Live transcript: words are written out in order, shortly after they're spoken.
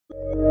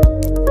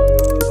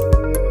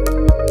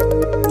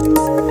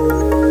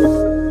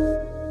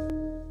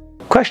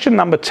Question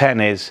number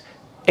 10 is,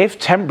 if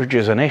temperature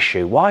is an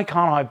issue, why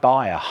can't I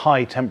buy a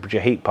high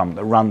temperature heat pump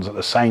that runs at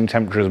the same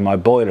temperature as my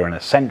boiler and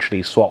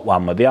essentially swap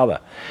one with the other?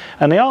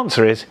 And the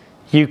answer is,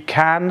 you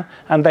can,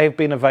 and they've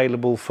been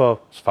available for,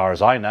 as far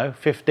as I know,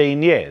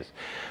 15 years.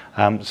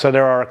 So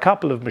there are a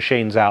couple of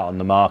machines out on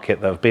the market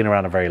that have been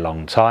around a very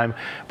long time,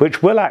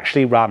 which will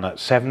actually run at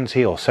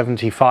 70 or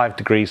 75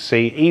 degrees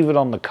C, even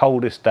on the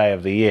coldest day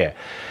of the year.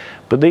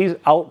 But these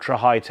ultra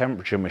high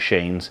temperature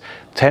machines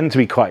tend to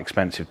be quite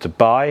expensive to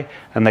buy,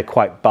 and they're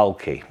quite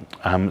bulky.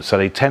 So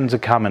they tend to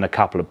come in a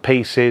couple of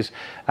pieces,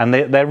 and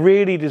they're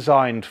really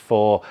designed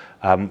for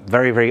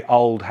very, very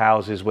old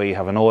houses where you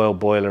have an oil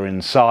boiler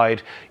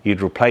inside.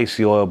 You'd replace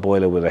the oil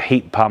boiler with a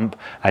heat pump,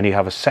 and you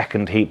have a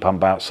second heat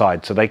pump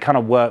outside. So they kind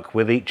of work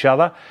with each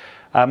other.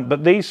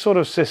 But these sort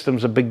of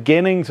systems are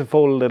beginning to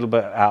fall a little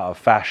bit out of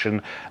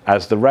fashion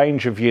as the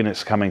range of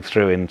units coming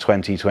through in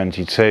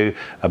 2022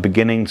 are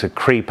beginning to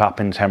creep up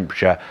in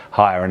temperature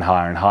higher and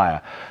higher and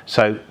higher.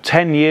 So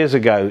 10 years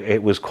ago,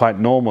 it was quite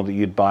normal that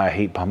you'd buy a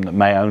heat pump that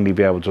may only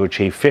be able to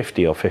achieve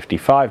 50 or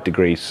 55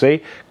 degrees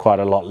C, quite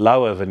a lot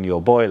lower than your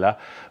boiler.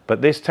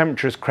 But this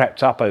temperature has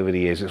crept up over the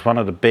years. It's one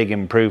of the big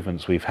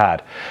improvements we've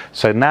had.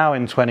 So now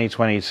in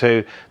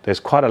 2022, there's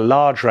quite a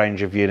large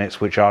range of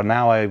units which are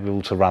now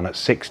able to run at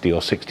 60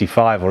 or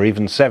 65 or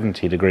even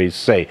 70 degrees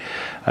C.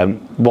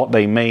 What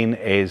they mean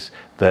is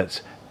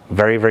that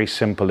very, very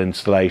simple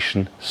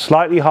installation,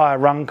 slightly higher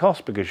run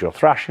cost because you're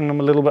thrashing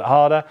them a little bit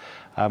harder,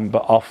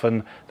 but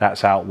often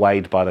that's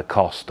outweighed by the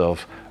cost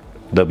of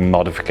the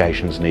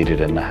modifications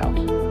needed in the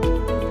house.